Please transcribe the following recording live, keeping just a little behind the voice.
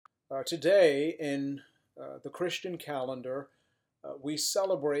Today, in the Christian calendar, we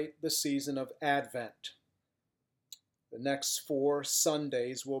celebrate the season of Advent. The next 4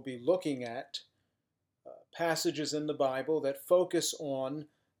 Sundays, we'll be looking at passages in the Bible that focus on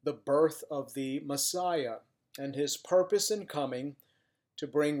the birth of the Messiah and his purpose in coming to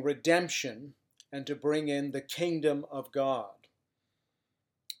bring redemption and to bring in the kingdom of God.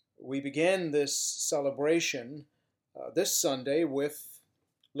 We begin this celebration this Sunday with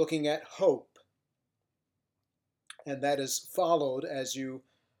looking at hope. And that is followed, as you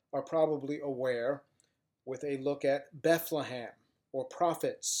are probably aware, with a look at Bethlehem or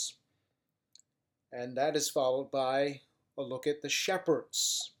prophets. And that is followed by a look at the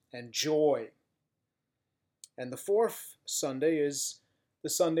shepherds and joy. And the 4th Sunday is the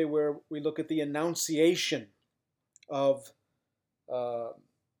Sunday where we look at the annunciation of the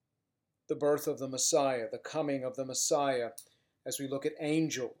birth of the Messiah, the coming of the Messiah, as we look at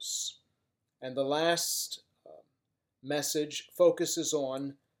angels. And the last message focuses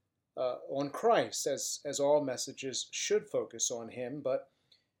on Christ, as all messages should focus on him, but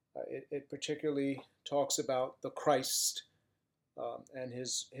it particularly talks about the Christ and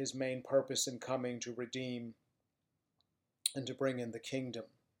his main purpose in coming to redeem and to bring in the kingdom.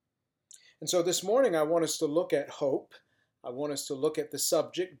 And so this morning I want us to look at hope. I want us to look at the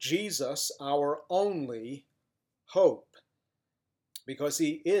subject, Jesus, our only hope, because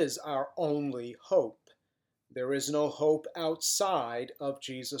he is our only hope. There is no hope outside of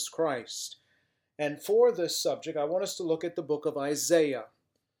Jesus Christ. And for this subject, I want us to look at the book of Isaiah,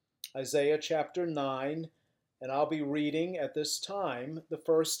 Isaiah chapter 9, and I'll be reading at this time the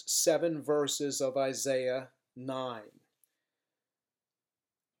first 7 verses of Isaiah 9.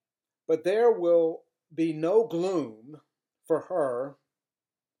 But there will be no gloom for her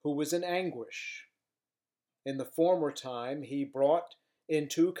who was in anguish. In the former time he brought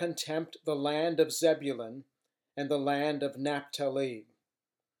into contempt the land of Zebulun and the land of Naphtali.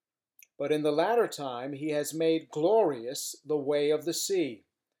 But in the latter time he has made glorious the way of the sea,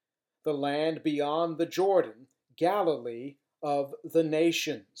 the land beyond the Jordan, Galilee of the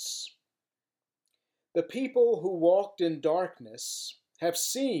nations. The people who walked in darkness have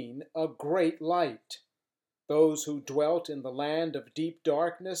seen a great light. Those who dwelt in the land of deep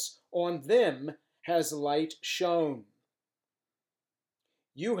darkness, on them has light shone.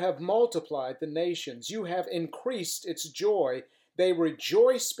 You have multiplied the nations. You have increased its joy. They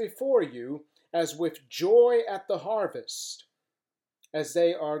rejoice before you as with joy at the harvest, as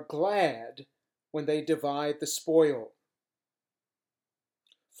they are glad when they divide the spoil.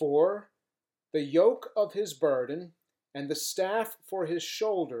 For the yoke of his burden and the staff for his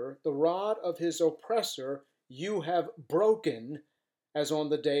shoulder, the rod of his oppressor, you have broken as on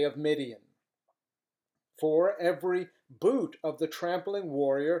the day of Midian. For every boot of the trampling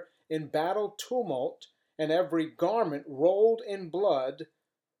warrior in battle tumult and every garment rolled in blood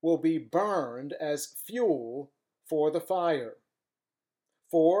will be burned as fuel for the fire.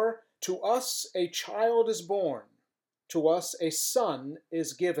 For to us a child is born, to us a son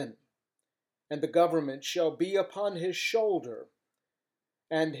is given, and the government shall be upon his shoulder,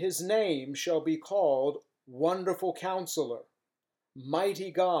 and his name shall be called Wonderful Counselor, Mighty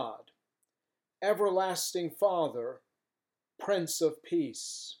God, Everlasting Father, Prince of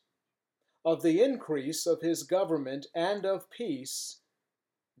Peace. Of the increase of his government and of peace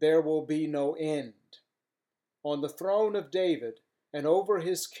there will be no end, on the throne of David and over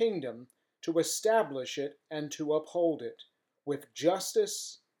his kingdom, to establish it and to uphold it with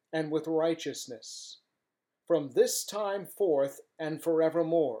justice and with righteousness, from this time forth and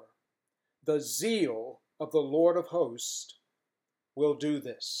forevermore. The zeal of the Lord of hosts will do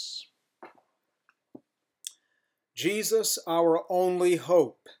this. Jesus, our only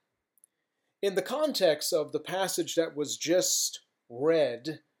hope. In the context of the passage that was just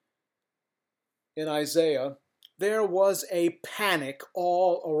read in Isaiah, there was a panic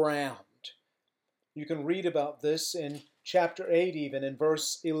all around. You can read about this in chapter 8, even in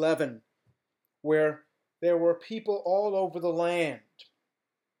verse 11, where there were people all over the land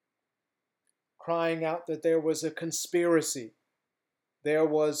crying out that there was a conspiracy. There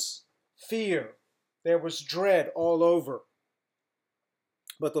was fear. There was dread all over.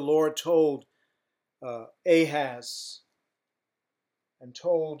 But the Lord told Ahaz and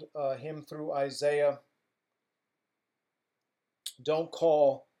told him through Isaiah, don't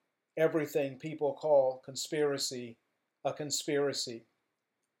call everything people call conspiracy a conspiracy,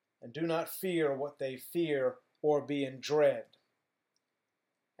 and do not fear what they fear or be in dread.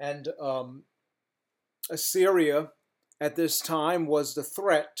 And Assyria at this time was the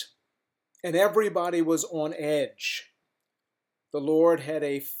threat, and everybody was on edge. The Lord had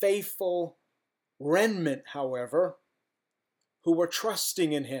a faithful remnant, however, who were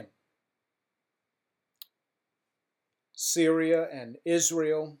trusting in him. Syria and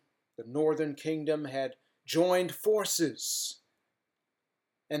Israel, the northern kingdom, had joined forces,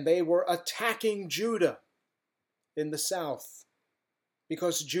 and they were attacking Judah in the south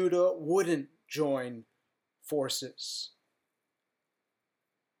because Judah wouldn't join forces.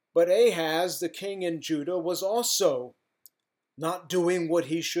 But Ahaz, the king in Judah, was also not doing what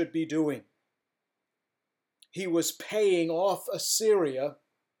he should be doing. He was paying off Assyria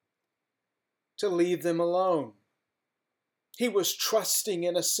to leave them alone. He was trusting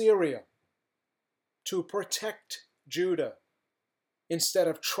in Assyria to protect Judah instead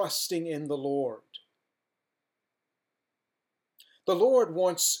of trusting in the Lord. The Lord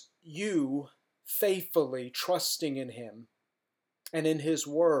wants you faithfully trusting in him and in his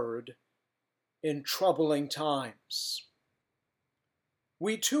word in troubling times.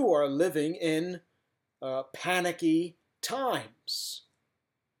 We too are living in panicky times.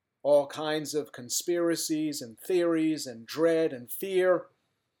 All kinds of conspiracies and theories and dread and fear.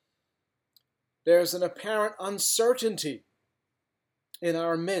 There's an apparent uncertainty in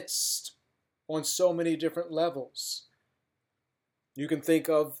our midst on so many different levels. You can think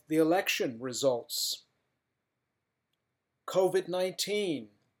of the election results. COVID-19,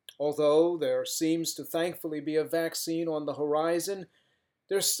 although there seems to thankfully be a vaccine on the horizon,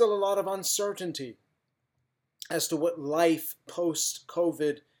 there's still a lot of uncertainty as to what life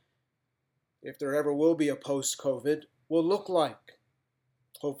post-COVID, if there ever will be a post-COVID, will look like.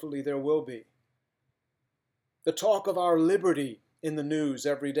 Hopefully there will be. The talk of our liberty in the news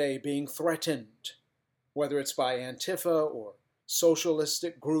every day being threatened, whether it's by Antifa or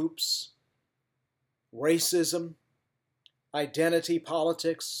socialistic groups, racism, identity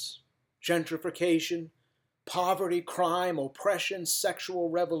politics, gentrification, poverty, crime, oppression, sexual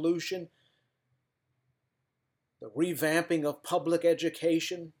revolution, the revamping of public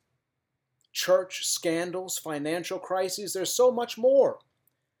education, church scandals, financial crises. There's so much more,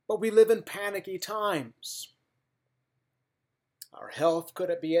 but we live in panicky times. Our health could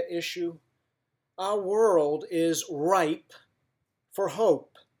be at issue. Our world is ripe for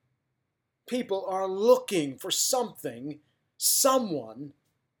hope. People are looking for something, someone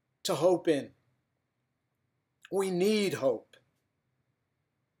to hope in. We need hope.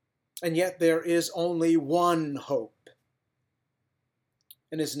 And yet there is only one hope,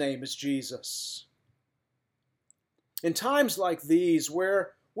 and his name is Jesus. In times like these,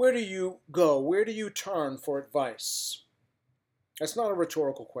 where do you go? Where do you turn for advice? That's not a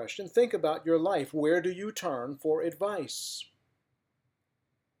rhetorical question. Think about your life. Where do you turn for advice?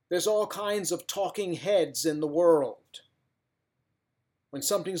 There's all kinds of talking heads in the world. When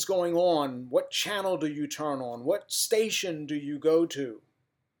something's going on, what channel do you turn on? What station do you go to?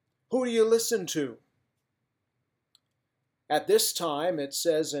 Who do you listen to? At this time, it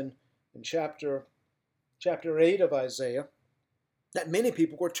says in chapter 8 of Isaiah, that many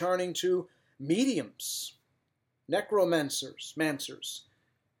people were turning to mediums, necromancers,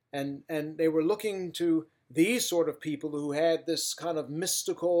 and they were looking to these sort of people who had this kind of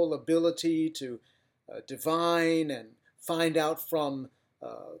mystical ability to divine and find out from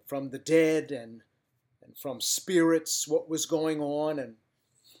the dead and from spirits what was going on. And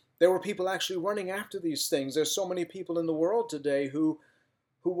there were people actually running after these things. There's so many people in the world today who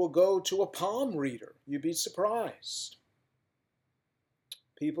will go to a palm reader. You'd be surprised.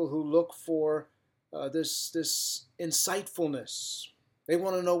 People who look for this insightfulness. They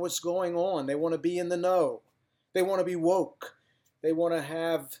want to know what's going on. They want to be in the know. They want to be woke. They want to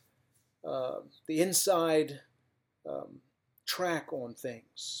have the inside track on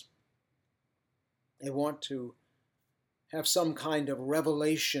things. They want to have some kind of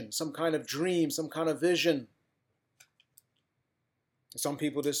revelation, some kind of dream, some kind of vision. Some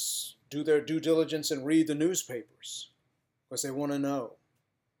people just do their due diligence and read the newspapers because they want to know.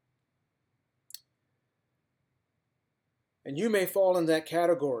 And you may fall in that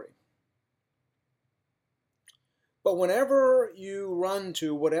category. But whenever you run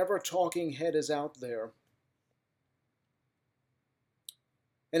to whatever talking head is out there,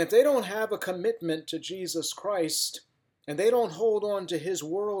 and if they don't have a commitment to Jesus Christ, and they don't hold on to his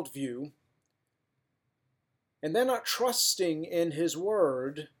worldview, and they're not trusting in his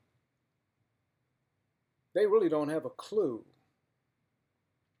word, they really don't have a clue.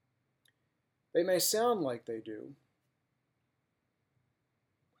 They may sound like they do.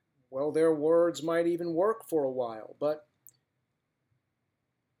 Well, their words might even work for a while, but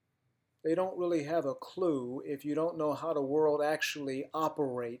they don't really have a clue if you don't know how the world actually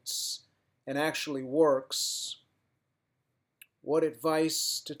operates and actually works what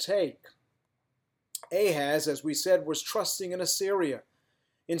advice to take. Ahaz, as we said, was trusting in Assyria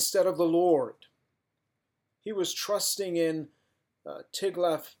instead of the Lord. He was trusting in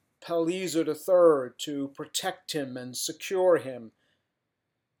Tiglath-Pileser III to protect him and secure him.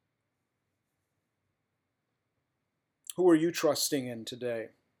 Who are you trusting in today?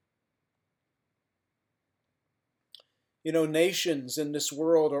 You know, nations in this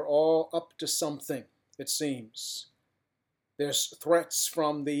world are all up to something, it seems. There's threats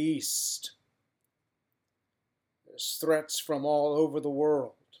from the east. There's threats from all over the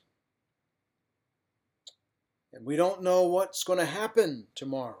world. And we don't know what's going to happen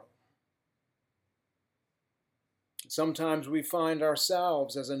tomorrow. Sometimes we find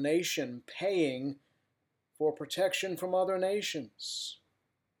ourselves as a nation paying for protection from other nations,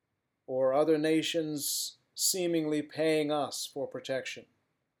 or other nations seemingly paying us for protection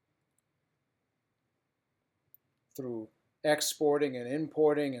through exporting and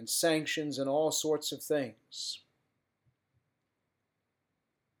importing and sanctions and all sorts of things.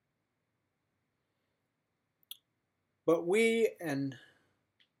 But we, and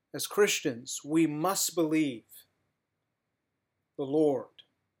as Christians, we must believe the Lord.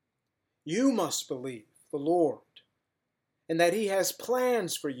 You must believe the Lord, and that He has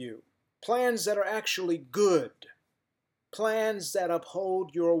plans for you, plans that are actually good, plans that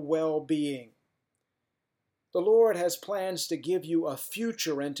uphold your well-being. The Lord has plans to give you a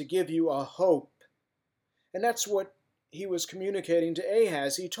future and to give you a hope. And that's what He was communicating to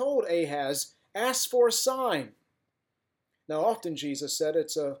Ahaz. He told Ahaz, ask for a sign. Now, often Jesus said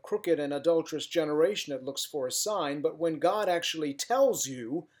it's a crooked and adulterous generation that looks for a sign, but when God actually tells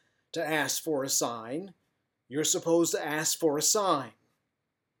you to ask for a sign, you're supposed to ask for a sign.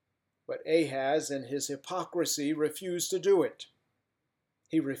 But Ahaz, in his hypocrisy, refused to do it.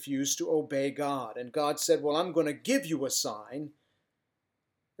 He refused to obey God. And God said, well, I'm going to give you a sign.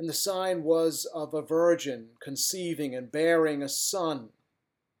 And the sign was of a virgin conceiving and bearing a son.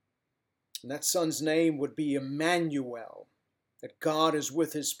 And that son's name would be Emmanuel, that God is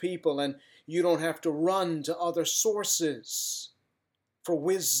with His people, and you don't have to run to other sources for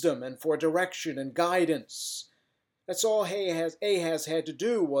wisdom and for direction and guidance. That's all Ahaz had to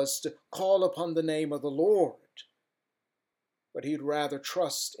do, was to call upon the name of the Lord. But he'd rather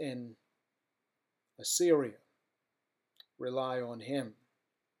trust in Assyria, rely on him.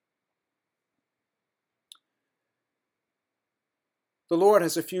 The Lord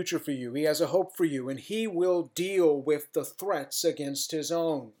has a future for you. He has a hope for you, and He will deal with the threats against His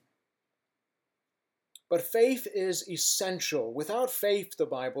own. But faith is essential. Without faith, the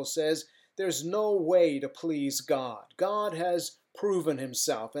Bible says, there's no way to please God. God has proven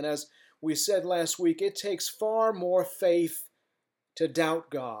Himself. And as we said last week, it takes far more faith to doubt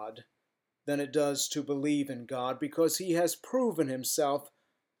God than it does to believe in God, because He has proven Himself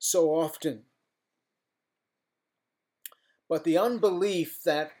so often. But the unbelief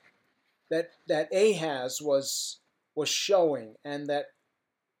that Ahaz was showing, and that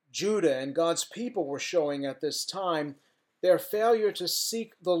Judah and God's people were showing at this time, their failure to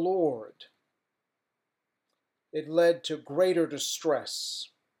seek the Lord, it led to greater distress,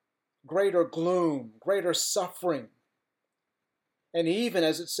 greater gloom, greater suffering, and even,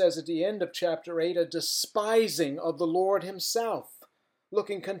 as it says at the end of chapter 8, a despising of the Lord Himself,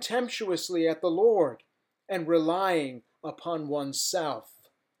 looking contemptuously at the Lord and relying upon oneself.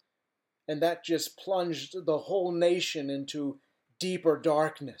 And that just plunged the whole nation into deeper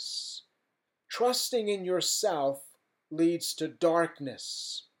darkness. Trusting in yourself leads to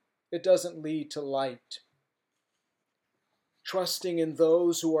darkness. It doesn't lead to light. Trusting in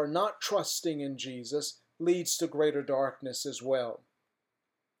those who are not trusting in Jesus leads to greater darkness as well.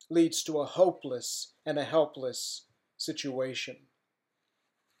 Leads to a hopeless and a helpless situation.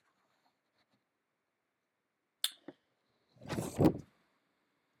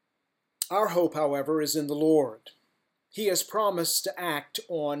 Our hope, however, is in the Lord. He has promised to act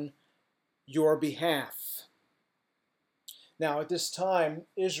on your behalf. Now, at this time,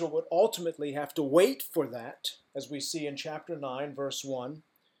 Israel would ultimately have to wait for that, as we see in chapter 9, verse 1.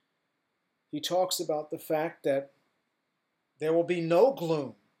 He talks about the fact that there will be no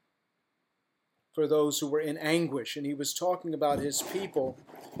gloom for those who were in anguish. And he was talking about his people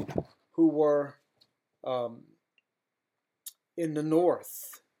who were in the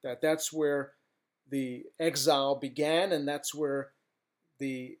north. That's where the exile began, and that's where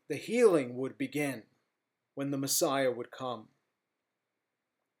the healing would begin when the Messiah would come.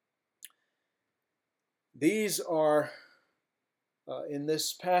 These are, in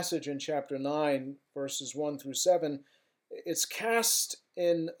this passage in chapter 9, verses 1 through 7, it's cast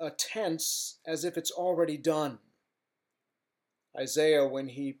in a tense as if it's already done. Isaiah, when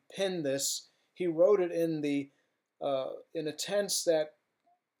he penned this, he wrote it in a tense that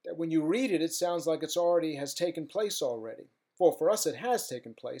when you read it, it sounds like it's already has taken place already. For us, it has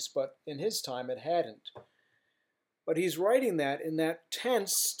taken place, but in his time, it hadn't. But he's writing that in that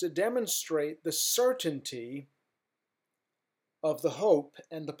tense to demonstrate the certainty of the hope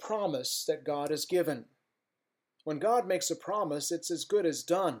and the promise that God has given. When God makes a promise, it's as good as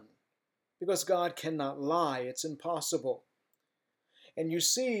done, because God cannot lie. It's impossible. And you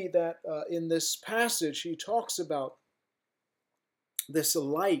see that in this passage, he talks about this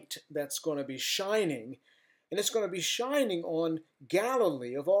light that's going to be shining, and it's going to be shining on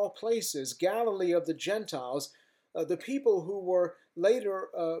Galilee of all places, Galilee of the Gentiles, the people who were later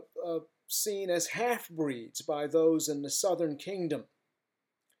seen as half-breeds by those in the southern kingdom.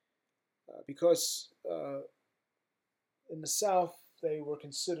 Because in the south, they were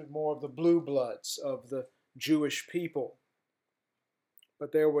considered more of the blue bloods of the Jewish people.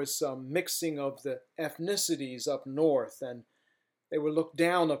 But there was some mixing of the ethnicities up north, and they were looked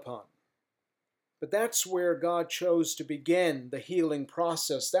down upon. But that's where God chose to begin the healing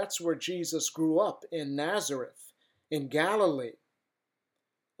process. That's where Jesus grew up, in Nazareth, in Galilee.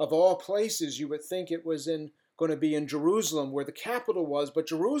 Of all places, you would think it was going to be in Jerusalem, where the capital was, but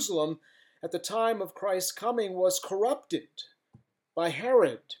Jerusalem at the time of Christ's coming was corrupted by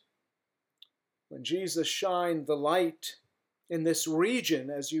Herod. When Jesus shined the light in this region,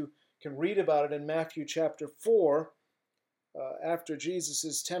 as you can read about it in Matthew chapter 4, after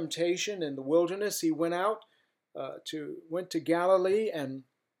Jesus' temptation in the wilderness, he went to Galilee, and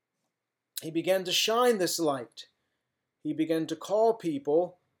he began to shine this light. He began to call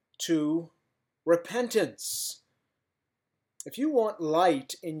people to repentance. If you want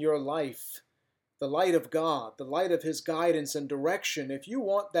light in your life, the light of God, the light of his guidance and direction, if you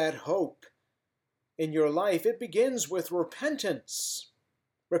want that hope in your life, it begins with repentance.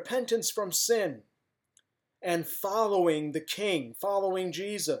 Repentance from sin and following the King, following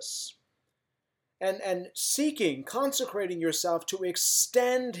Jesus, and seeking, consecrating yourself to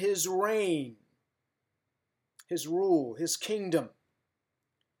extend his reign, his rule, his kingdom.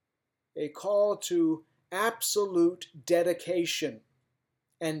 A call to absolute dedication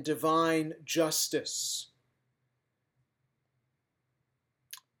and divine justice.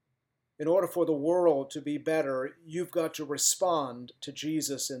 In order for the world to be better, you've got to respond to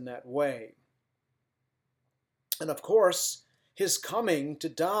Jesus in that way. And of course, his coming to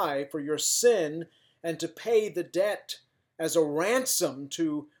die for your sin and to pay the debt as a ransom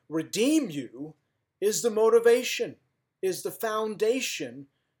to redeem you is the motivation, is the foundation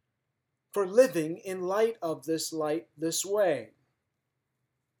for living in light of this light this way.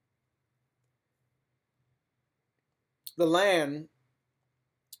 The land,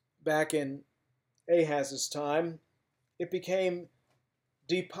 back in Ahaz's time, it became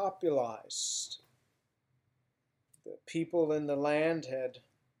depopularized. The people in the land had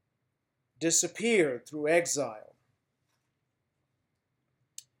disappeared through exile.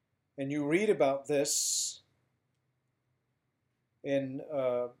 And you read about this in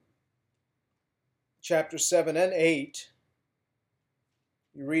chapter 7 and 8.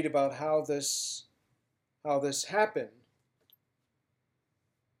 You read about how this happened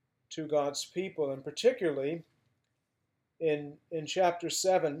to God's people, and particularly in chapter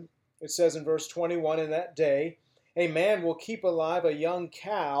 7, it says in verse 21, "In that day a man will keep alive a young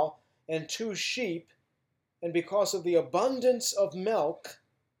cow and 2 sheep, and because of the abundance of milk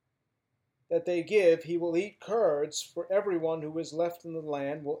that they give, he will eat curds, for everyone who is left in the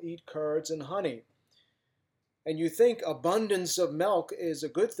land will eat curds and honey." And you think abundance of milk is a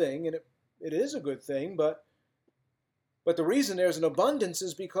good thing, and it is a good thing, but the reason there's an abundance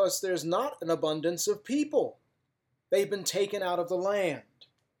is because there's not an abundance of people. They've been taken out of the land.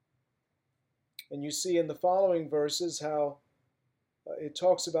 And you see in the following verses how it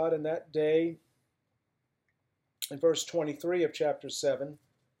talks about in that day, in verse 23 of chapter 7,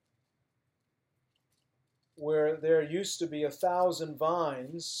 where there used to be 1,000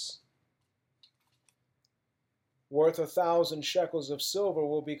 vines worth 1,000 shekels of silver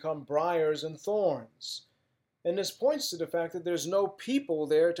will become briars and thorns. And this points to the fact that there's no people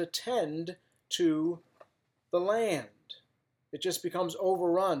there to tend to the land. It just becomes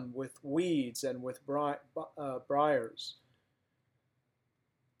overrun with weeds and with briars.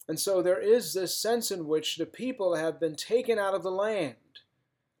 And so there is this sense in which the people have been taken out of the land.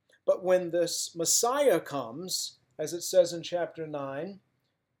 But when this Messiah comes, as it says in chapter 9,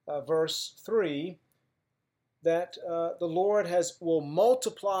 verse 3, that the Lord will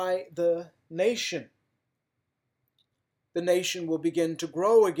multiply the nation. The nation will begin to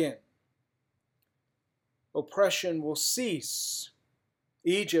grow again. oppression will cease.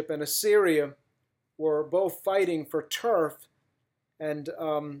 Egypt and Assyria were both fighting for turf, and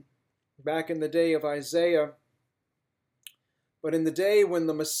back in the day of Isaiah. But in the day when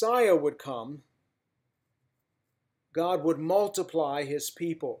the Messiah would come, God would multiply his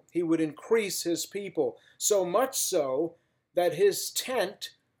people. He would increase his people, so much so that his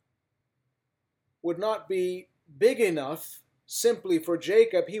tent would not be big enough simply for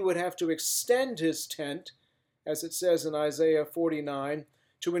Jacob. He would have to extend his tent, as it says in Isaiah 49,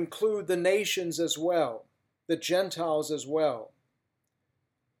 to include the nations as well, the Gentiles as well.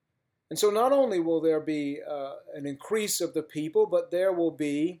 And so not only will there be an increase of the people, but there will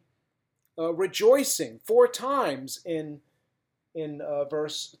be rejoicing. 4 times in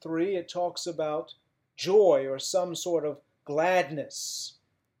verse 3, it talks about joy or some sort of gladness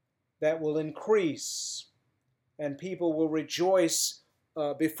that will increase, and people will rejoice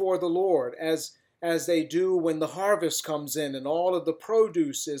before the Lord as they do when the harvest comes in and all of the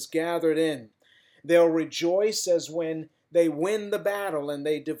produce is gathered in. They'll rejoice as when they win the battle and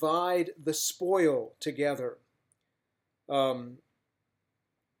they divide the spoil together. The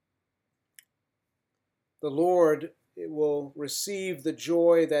Lord will receive the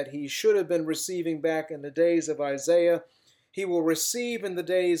joy that he should have been receiving back in the days of Isaiah. He will receive in the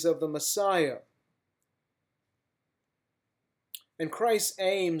days of the Messiah. And Christ's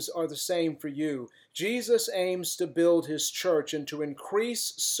aims are the same for you. Jesus aims to build his church and to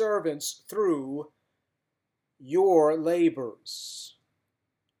increase servants through your labors.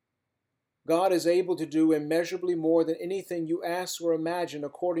 God is able to do immeasurably more than anything you ask or imagine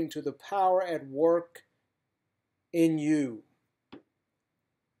according to the power at work in you.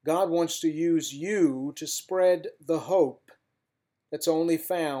 God wants to use you to spread the hope that's only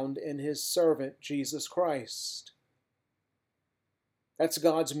found in his servant, Jesus Christ. That's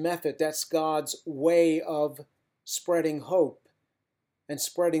God's method. That's God's way of spreading hope and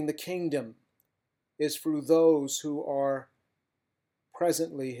spreading the kingdom, is through those who are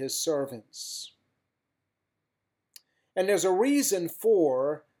presently his servants. And there's a reason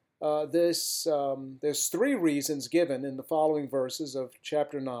for this. There's 3 reasons given in the following verses of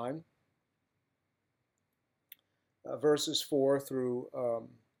chapter 9, verses 4 through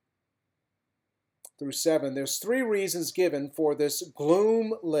 7. There's 3 reasons given for this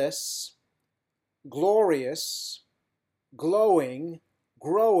gloomless, glorious, glowing,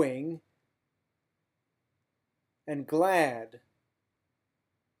 growing, and gladness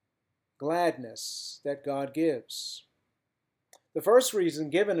that God gives. The first reason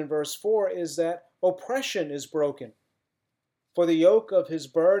given in verse 4 is that oppression is broken. For the yoke of his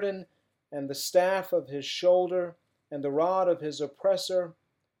burden and the staff of his shoulder and the rod of his oppressor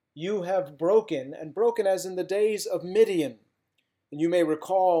you have broken, and broken as in the days of Midian. And you may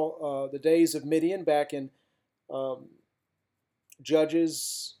recall the days of Midian back in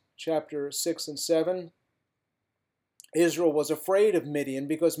Judges chapter 6 and 7. Israel was afraid of Midian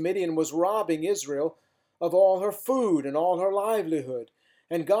because Midian was robbing Israel of all her food and all her livelihood.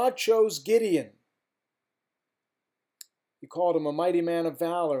 And God chose Gideon. He called him a mighty man of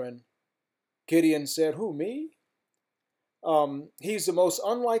valor, and Gideon said, "Who, me?" He's the most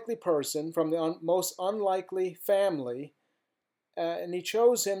unlikely person from the most unlikely family, and he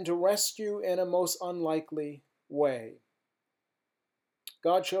chose him to rescue in a most unlikely way.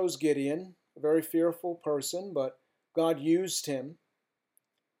 God chose Gideon, a very fearful person, but God used him.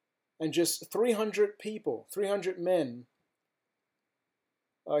 And just 300 people, 300 men.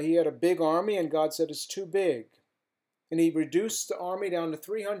 He had a big army, and God said it's too big. And he reduced the army down to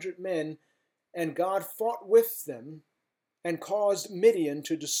 300 men, and God fought with them and caused Midian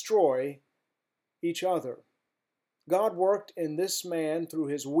to destroy each other. God worked in this man through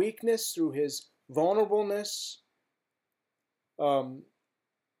his weakness, through his vulnerableness, and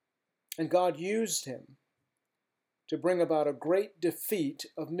God used him to bring about a great defeat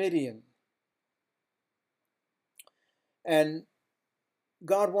of Midian. And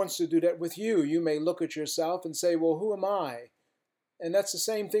God wants to do that with you. You may look at yourself and say, "Well, who am I?" And that's the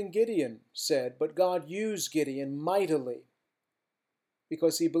same thing Gideon said, but God used Gideon mightily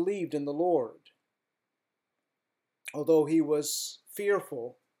because he believed in the Lord. Although he was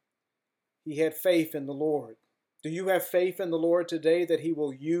fearful, he had faith in the Lord. Do you have faith in the Lord today that he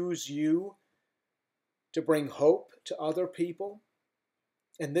will use you to bring hope to other people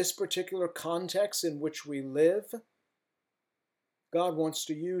in this particular context in which we live? God wants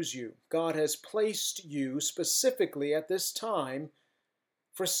to use you. God has placed you specifically at this time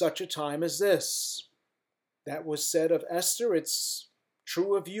for such a time as this. That was said of Esther. It's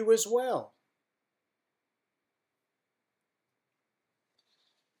true of you as well.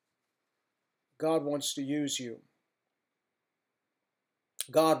 God wants to use you.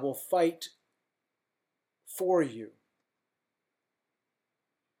 God will fight for you.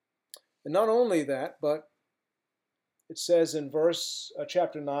 And not only that, but it says in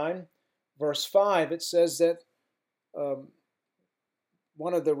chapter 9, verse 5, it says that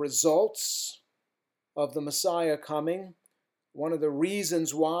one of the results of the Messiah coming, one of the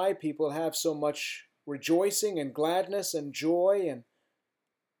reasons why people have so much rejoicing and gladness and joy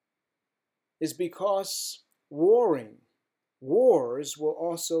is because wars will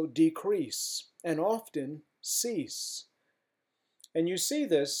also decrease and often cease. And you see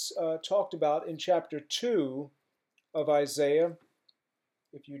this talked about in chapter 2 of Isaiah.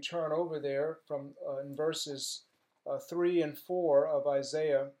 If you turn over there from in verses 3 and 4 of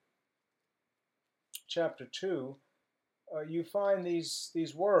Isaiah chapter 2, you find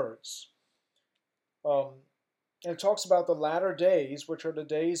these words. And it talks about the latter days, which are the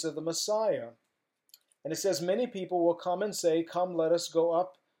days of the Messiah. And it says, many people will come and say, come, let us go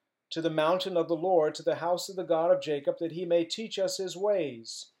up to the mountain of the Lord, to the house of the God of Jacob, that he may teach us his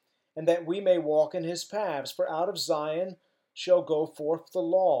ways, and that we may walk in his paths. For out of Zion shall go forth the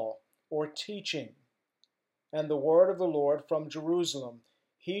law, or teaching, and the word of the Lord from Jerusalem.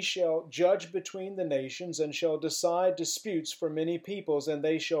 He shall judge between the nations, and shall decide disputes for many peoples, and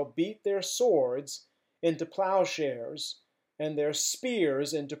they shall beat their swords into plowshares, and their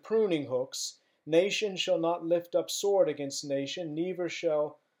spears into pruning hooks. Nation shall not lift up sword against nation, neither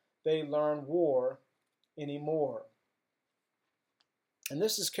shall they learn war anymore. And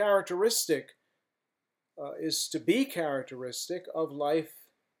this is is to be characteristic of life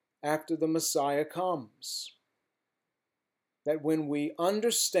after the Messiah comes. That when we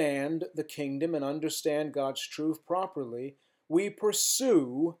understand the kingdom and understand God's truth properly, we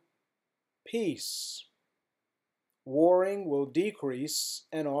pursue peace. Warring will decrease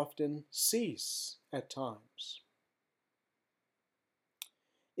and often cease at times.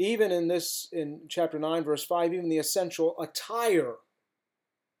 Even in chapter 9, verse 5, even the essential attire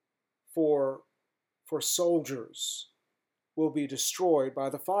for soldiers will be destroyed by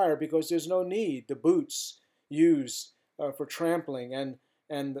the fire, because there's no need. The boots used for trampling and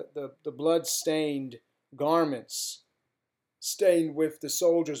the blood-stained garments stained with the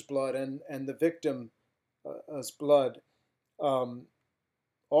soldier's blood and the victim's blood.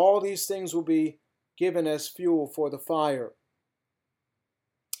 All these things will be given as fuel for the fire.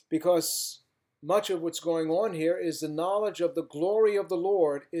 Because much of what's going on here is the knowledge of the glory of the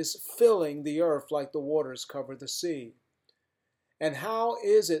Lord is filling the earth like the waters cover the sea. And how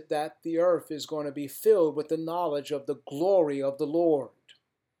is it that the earth is going to be filled with the knowledge of the glory of the Lord?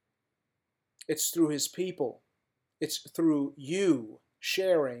 It's through his people. It's through you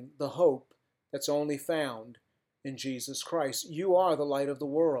sharing the hope that's only found in Jesus Christ. You are the light of the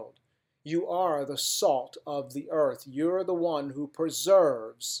world. You are the salt of the earth. You're the one who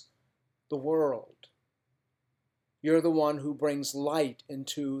preserves the world. You're the one who brings light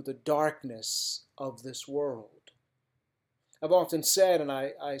into the darkness of this world. I've often said, and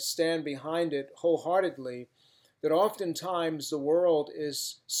I stand behind it wholeheartedly, that oftentimes the world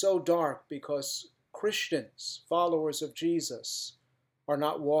is so dark because Christians, followers of Jesus, are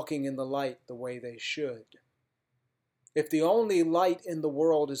not walking in the light the way they should. If the only light in the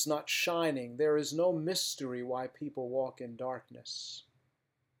world is not shining, there is no mystery why people walk in darkness.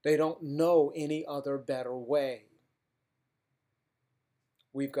 They don't know any other better way.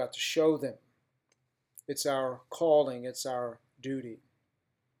 We've got to show them. It's our calling, it's our duty.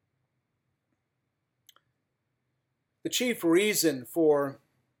 The chief reason for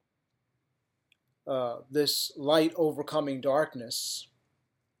this light overcoming darkness,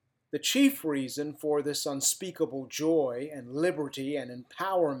 the chief reason for this unspeakable joy and liberty and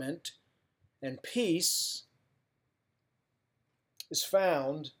empowerment and peace is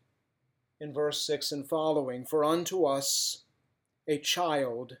found in verse 6 and following. For unto us a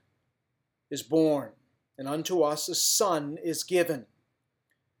child is born, and unto us a son is given.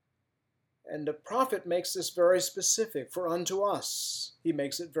 And the prophet makes this very specific. For unto us, he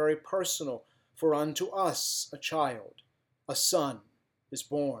makes it very personal. For unto us a child, a son is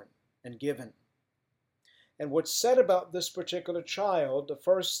born and given. And what's said about this particular child, the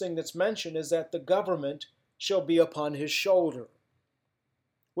first thing that's mentioned is that the government shall be upon his shoulder,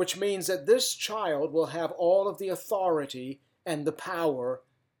 which means that this child will have all of the authority and the power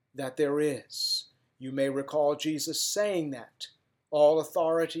that there is. You may recall Jesus saying that, all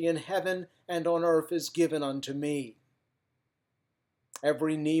authority in heaven and on earth is given unto me.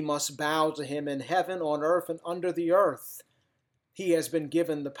 Every knee must bow to him in heaven, on earth, and under the earth. He has been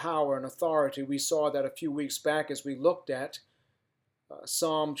given the power and authority. We saw that a few weeks back as we looked at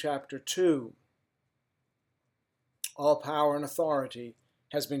Psalm chapter 2. All power and authority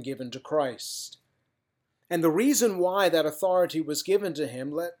has been given to Christ. And the reason why that authority was given to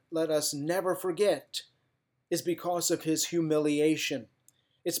him, let us never forget, is because of his humiliation.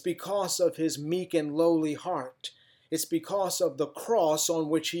 It's because of his meek and lowly heart. It's because of the cross on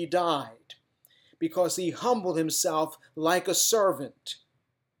which he died. Because he humbled himself like a servant.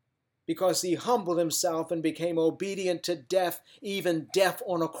 Because he humbled himself and became obedient to death, even death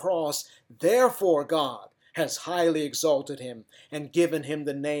on a cross. Therefore God has highly exalted him and given him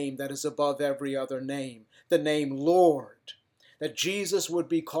the name that is above every other name, the name Lord, that Jesus would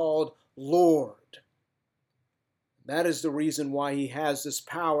be called Lord. That is the reason why he has this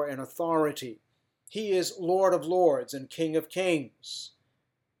power and authority. He is Lord of Lords and King of Kings.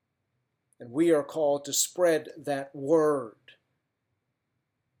 And we are called to spread that word,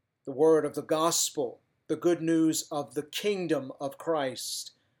 the word of the gospel, the good news of the kingdom of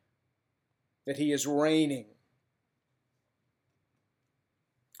Christ, that he is reigning.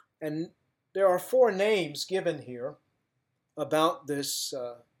 And there are 4 names given here about this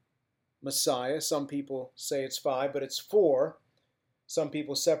Messiah. Some people say it's 5, but it's 4. Some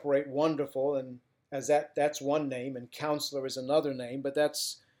people separate wonderful, and as that's one name, and counselor is another name, but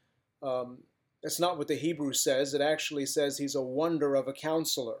that's not what the Hebrew says. It actually says he's a wonder of a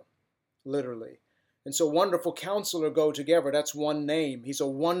counselor, literally. And so wonderful counselor go together. That's one name. He's a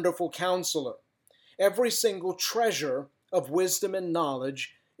wonderful counselor. Every single treasure of wisdom and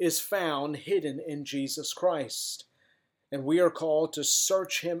knowledge is found hidden in Jesus Christ. And we are called to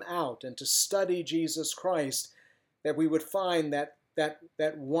search him out and to study Jesus Christ, that we would find that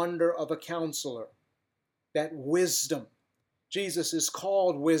wonder of a counselor, that wisdom. Jesus is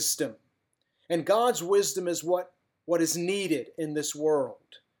called wisdom. And God's wisdom is what is needed in this world.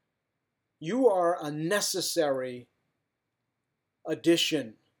 You are a necessary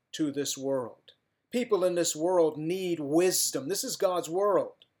addition to this world. People in this world need wisdom. This is God's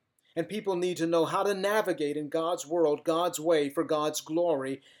world. And people need to know how to navigate in God's world, God's way, for God's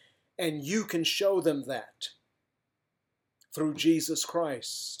glory. And you can show them that through Jesus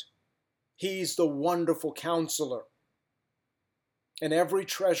Christ. He's the wonderful counselor. And every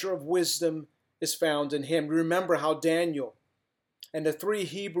treasure of wisdom is found in him. Remember how Daniel and the 3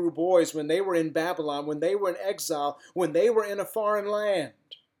 Hebrew boys, when they were in Babylon, when they were in exile, when they were in a foreign land,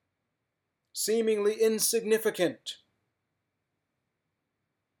 seemingly insignificant,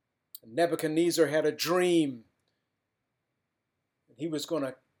 Nebuchadnezzar had a dream. He was going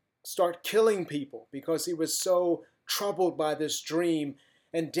to start killing people because he was so troubled by this dream.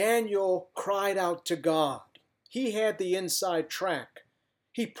 And Daniel cried out to God. He had the inside track.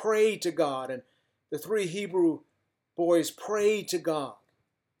 He prayed to God, and the 3 Hebrew boys prayed to God.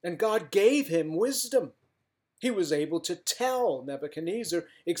 And God gave him wisdom. He was able to tell Nebuchadnezzar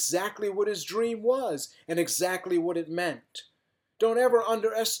exactly what his dream was and exactly what it meant. Don't ever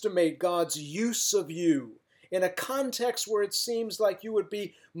underestimate God's use of you in a context where it seems like you would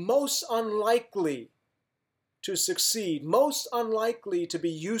be most unlikely to succeed, most unlikely to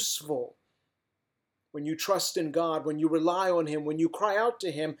be useful. When you trust in God, when you rely on him, when you cry out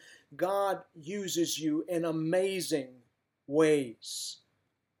to him, God uses you in amazing ways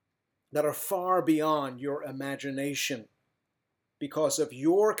that are far beyond your imagination because of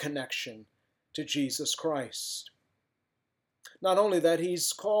your connection to Jesus Christ. Not only that,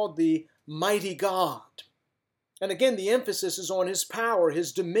 he's called the mighty God. And again, the emphasis is on his power,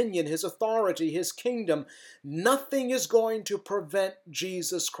 his dominion, his authority, his kingdom. Nothing is going to prevent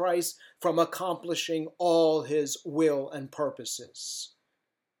Jesus Christ from accomplishing all his will and purposes.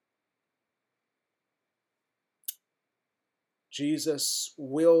 Jesus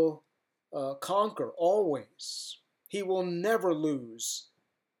will conquer always. He will never lose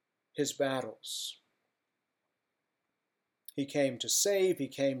his battles. He came to save, he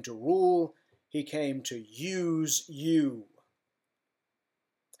came to rule, he came to use you.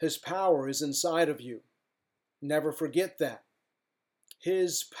 His power is inside of you. Never forget that.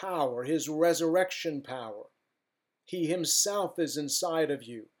 His power, his resurrection power, he himself is inside of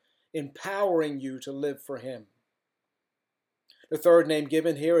you, empowering you to live for him. The 3rd name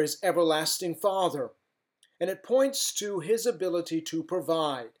given here is Everlasting Father, and it points to his ability to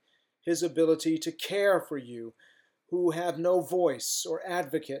provide, his ability to care for you, who have no voice or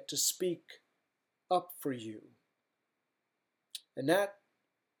advocate to speak up for you. And that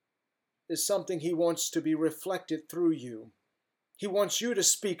is something he wants to be reflected through you. He wants you to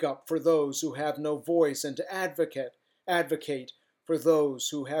speak up for those who have no voice and to advocate for those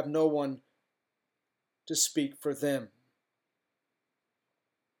who have no one to speak for them.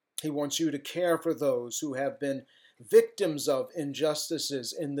 He wants you to care for those who have been victims of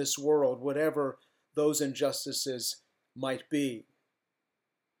injustices in this world, whatever those injustices might be.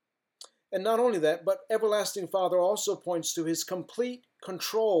 And not only that, but Everlasting Father also points to his complete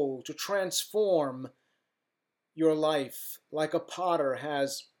control to transform your life like a potter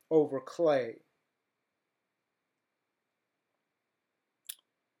has over clay.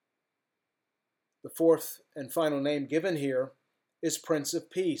 The fourth and final name given here is Prince of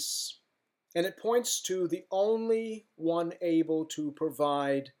Peace, and it points to the only one able to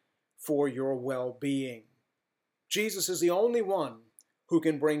provide for your well-being. Jesus is the only one who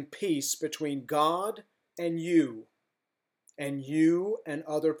can bring peace between God and you and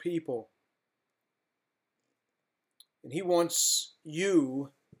other people. And he wants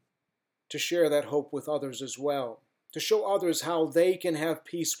you to share that hope with others as well, to show others how they can have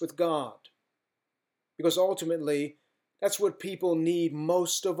peace with God. Because ultimately, that's what people need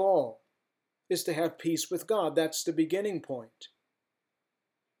most of all, is to have peace with God. That's the beginning point.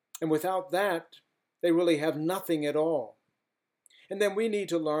 And without that, they really have nothing at all. And then we need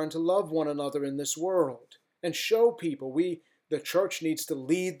to learn to love one another in this world and show people. The church needs to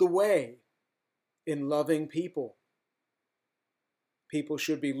lead the way in loving people. People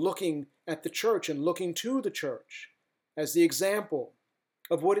should be looking at the church and looking to the church as the example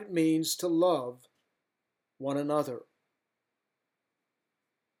of what it means to love one another.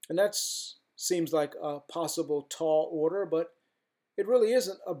 And that seems like a possible tall order, but it really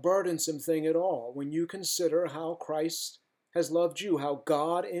isn't a burdensome thing at all when you consider how Christ has loved you, how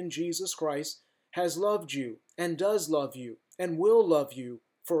God in Jesus Christ has loved you and does love you and will love you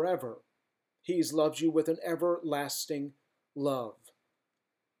forever. He's loved you with an everlasting love.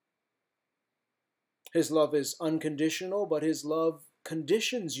 His love is unconditional, but his love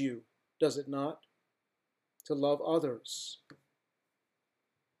conditions you, does it not, to love others.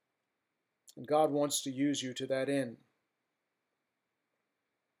 And God wants to use you to that end.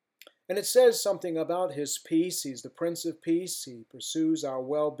 And it says something about his peace. He's the Prince of Peace. He pursues our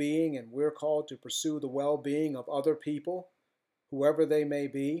well-being, and we're called to pursue the well-being of other people, whoever they may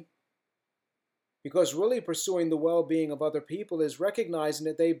be. Because really pursuing the well-being of other people is recognizing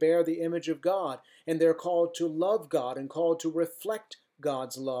that they bear the image of God, and they're called to love God and called to reflect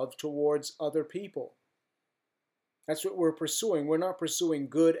God's love towards other people. That's what we're pursuing. We're not pursuing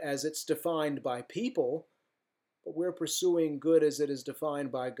good as it's defined by people, but we're pursuing good as it is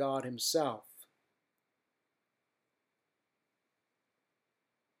defined by God himself.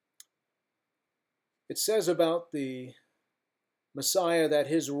 It says about the Messiah that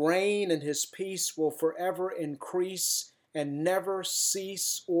his reign and his peace will forever increase and never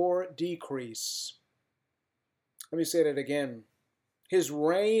cease or decrease. Let me say that again. His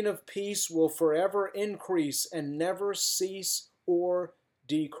reign of peace will forever increase and never cease or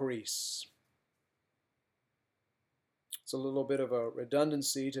decrease. It's a little bit of a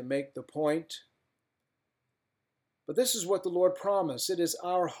redundancy to make the point. But this is what the Lord promised. It is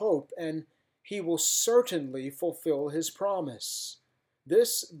our hope, and he will certainly fulfill his promise.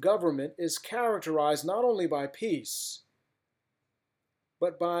 This government is characterized not only by peace,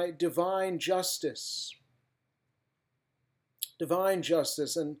 but by divine justice. Divine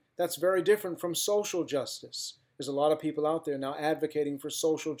justice, and that's very different from social justice. There's a lot of people out there now advocating for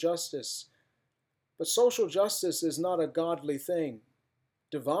social justice. But social justice is not a godly thing.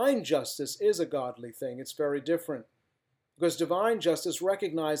 Divine justice is a godly thing. It's very different. Because divine justice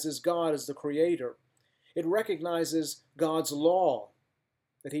recognizes God as the creator. It recognizes God's law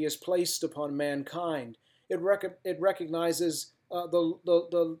that he has placed upon mankind. It recognizes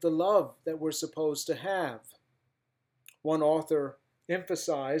the love that we're supposed to have. One author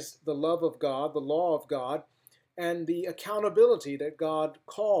emphasized the love of God, the law of God, and the accountability that God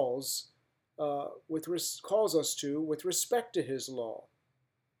calls us to with respect to his law.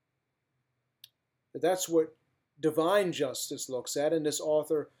 That's what divine justice looks at, and this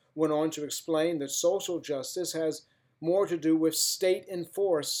author went on to explain that social justice has more to do with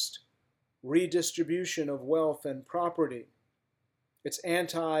state-enforced redistribution of wealth and property. It's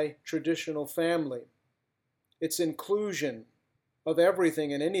anti-traditional family. It's inclusion of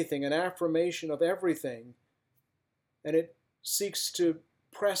everything and anything, an affirmation of everything, and it seeks to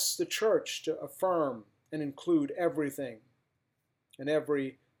press the church to affirm and include everything and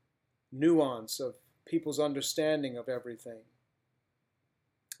every nuance of people's understanding of everything.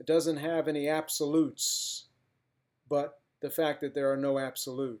 It doesn't have any absolutes, but the fact that there are no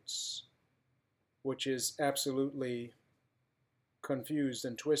absolutes, which is absolutely confused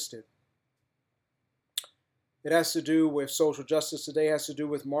and twisted. It has to do with social justice today, has to do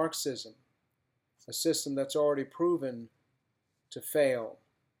with Marxism, a system that's already proven to fail.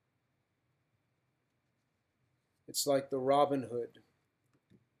 It's like the Robin Hood,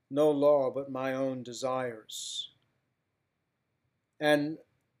 no law but my own desires. And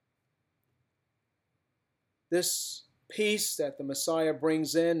this peace that the Messiah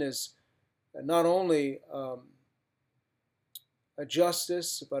brings in is not only a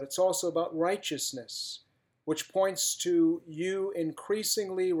justice, but it's also about righteousness, which points to you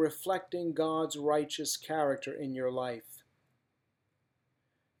increasingly reflecting God's righteous character in your life.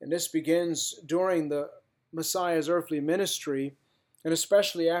 And this begins during the Messiah's earthly ministry, and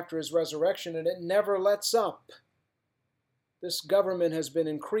especially after his resurrection, and it never lets up. This government has been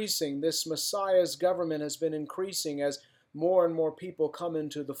increasing. This Messiah's government has been increasing as more and more people come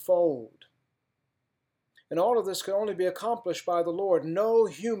into the fold. And all of this can only be accomplished by the Lord. No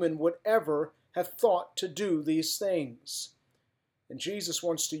human would ever have thought to do these things. And Jesus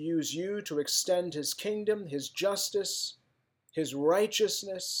wants to use you to extend his kingdom, his justice, his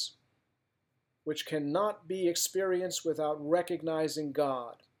righteousness, which cannot be experienced without recognizing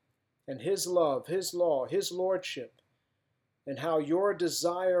God and his love, his law, his lordship, and how your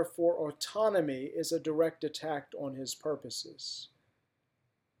desire for autonomy is a direct attack on his purposes.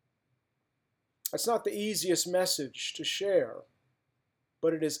 It's not the easiest message to share,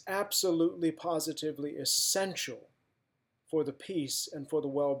 but it is absolutely, positively essential for the peace and for the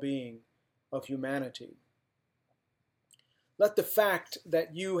well-being of humanity. Let the fact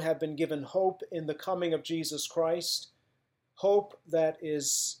that you have been given hope in the coming of Jesus Christ, hope that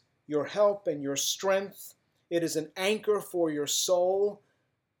is your help and your strength, it is an anchor for your soul.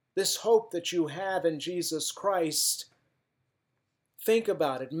 This hope that you have in Jesus Christ, think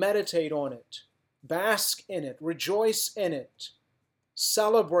about it, meditate on it, bask in it, rejoice in it,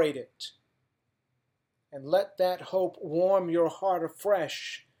 celebrate it, and let that hope warm your heart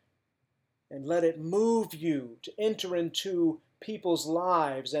afresh, and let it move you to enter into people's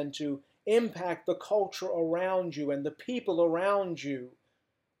lives and to impact the culture around you and the people around you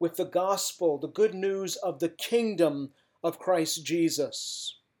with the gospel, the good news of the kingdom of Christ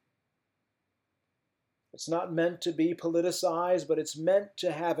Jesus. It's not meant to be politicized, but it's meant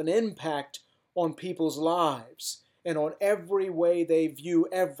to have an impact on people's lives and on every way they view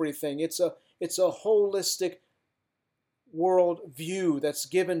everything. It's a holistic world view that's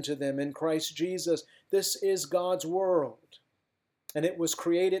given to them in Christ Jesus. This is God's world, and it was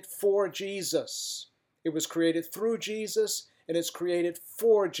created for Jesus. It was created through Jesus, and it's created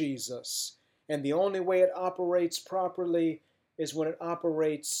for Jesus. And the only way it operates properly is when it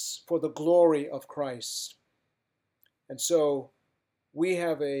operates for the glory of Christ. And so we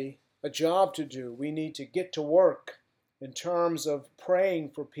have a job to do. We need to get to work in terms of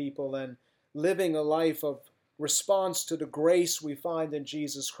praying for people and living a life of response to the grace we find in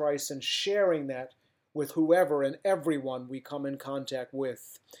Jesus Christ and sharing that with whoever and everyone we come in contact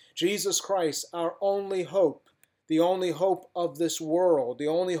with. Jesus Christ, our only hope, the only hope of this world, the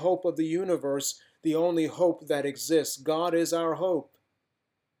only hope of the universe, the only hope that exists. God is our hope.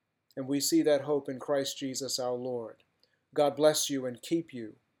 And we see that hope in Christ Jesus our Lord. God bless you and keep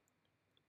you.